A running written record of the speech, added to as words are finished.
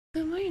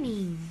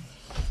morning.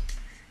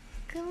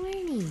 Good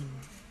morning.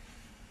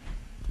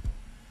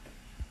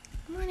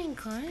 Good morning,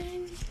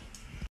 Corin.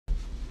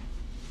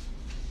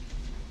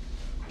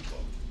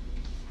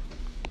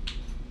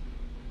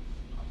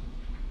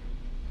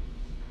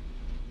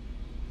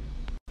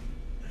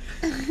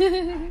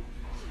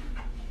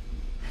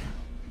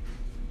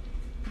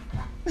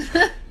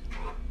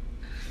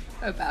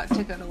 About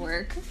to go to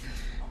work.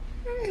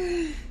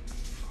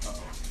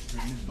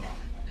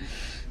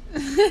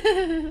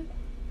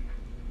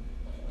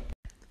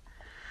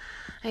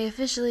 I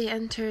officially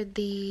entered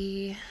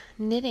the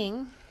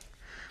knitting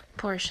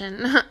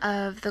portion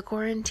of the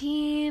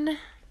quarantine.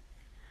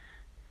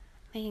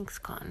 Thanks,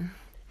 Con.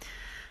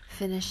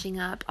 Finishing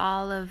up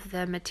all of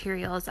the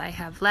materials I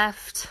have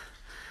left.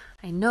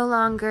 I no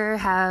longer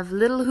have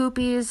little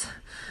hoopies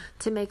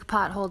to make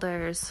pot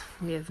holders.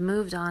 We have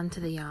moved on to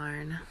the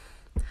yarn.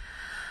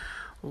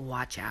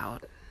 Watch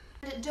out.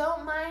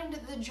 Don't mind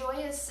the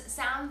joyous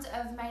sounds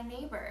of my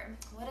neighbor.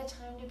 What a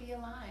time to be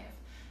alive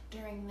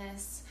during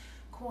this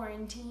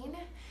quarantine.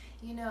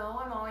 You know,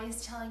 I'm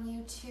always telling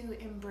you to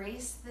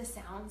embrace the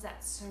sounds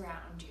that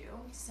surround you.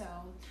 So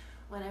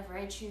whenever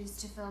I choose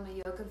to film a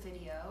yoga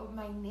video,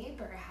 my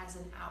neighbor has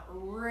an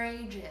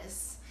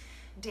outrageous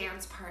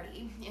dance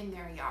party in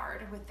their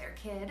yard with their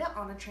kid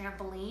on a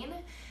trampoline.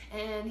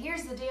 And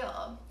here's the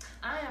deal,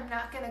 I am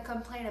not going to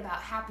complain about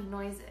happy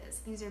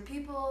noises. These are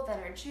people that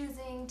are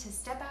choosing to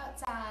step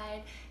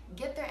outside,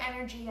 get their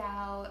energy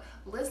out,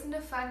 listen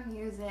to fun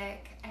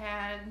music,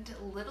 and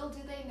little do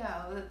they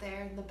know that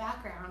they're in the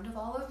background of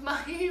all of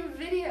my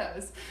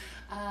videos.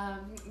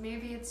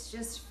 Maybe it's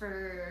just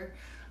for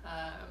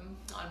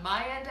on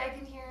my end I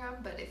can hear them,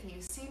 but if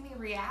you see me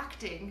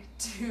reacting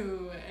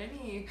to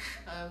any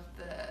of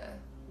the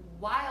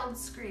wild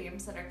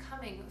screams that are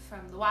coming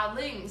from the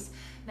wildlings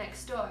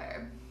next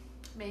door,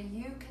 may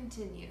you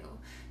continue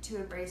to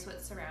embrace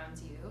what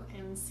surrounds you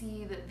and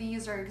see that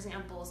these are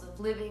examples of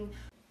living.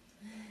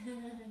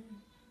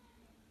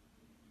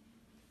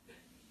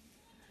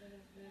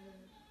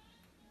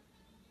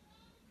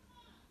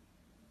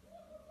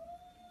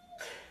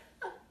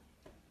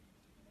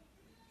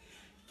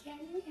 Can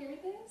you hear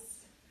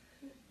this?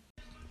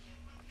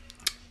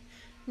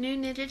 New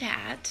knitted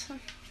hat.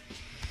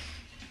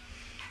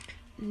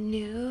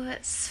 New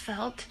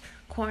svelte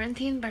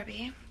quarantine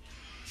Barbie.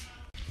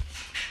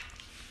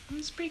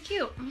 It's pretty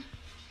cute.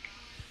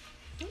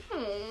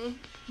 Oh,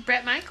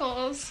 Brett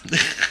Michaels.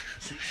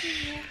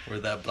 Where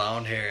that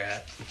blonde hair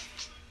at?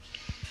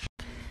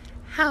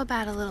 How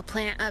about a little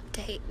plant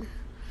update?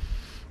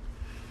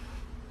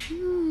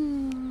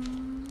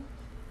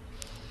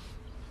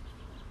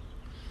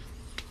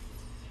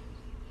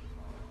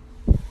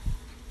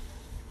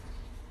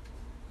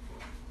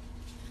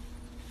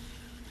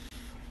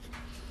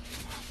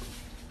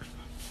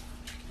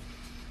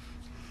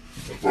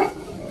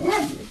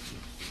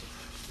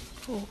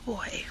 Oh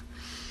boy.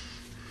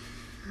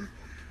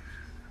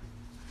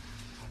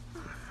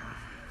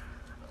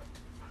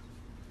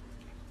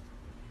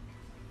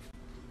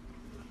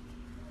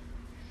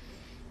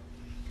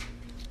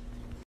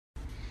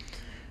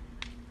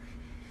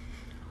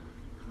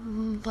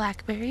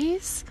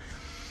 Blackberries,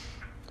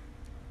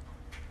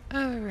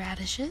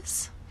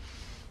 radishes,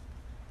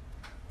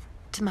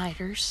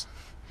 tomatoes,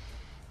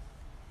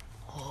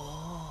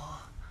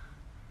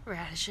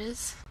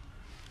 radishes,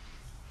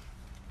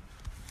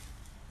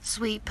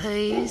 sweet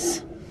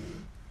peas,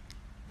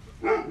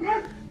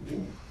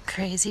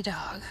 crazy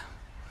dog,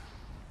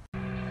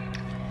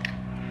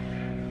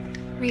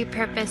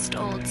 repurposed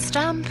old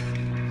stump,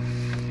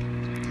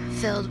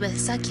 filled with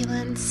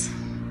succulents,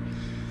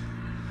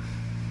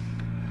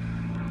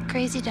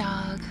 crazy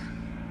dog,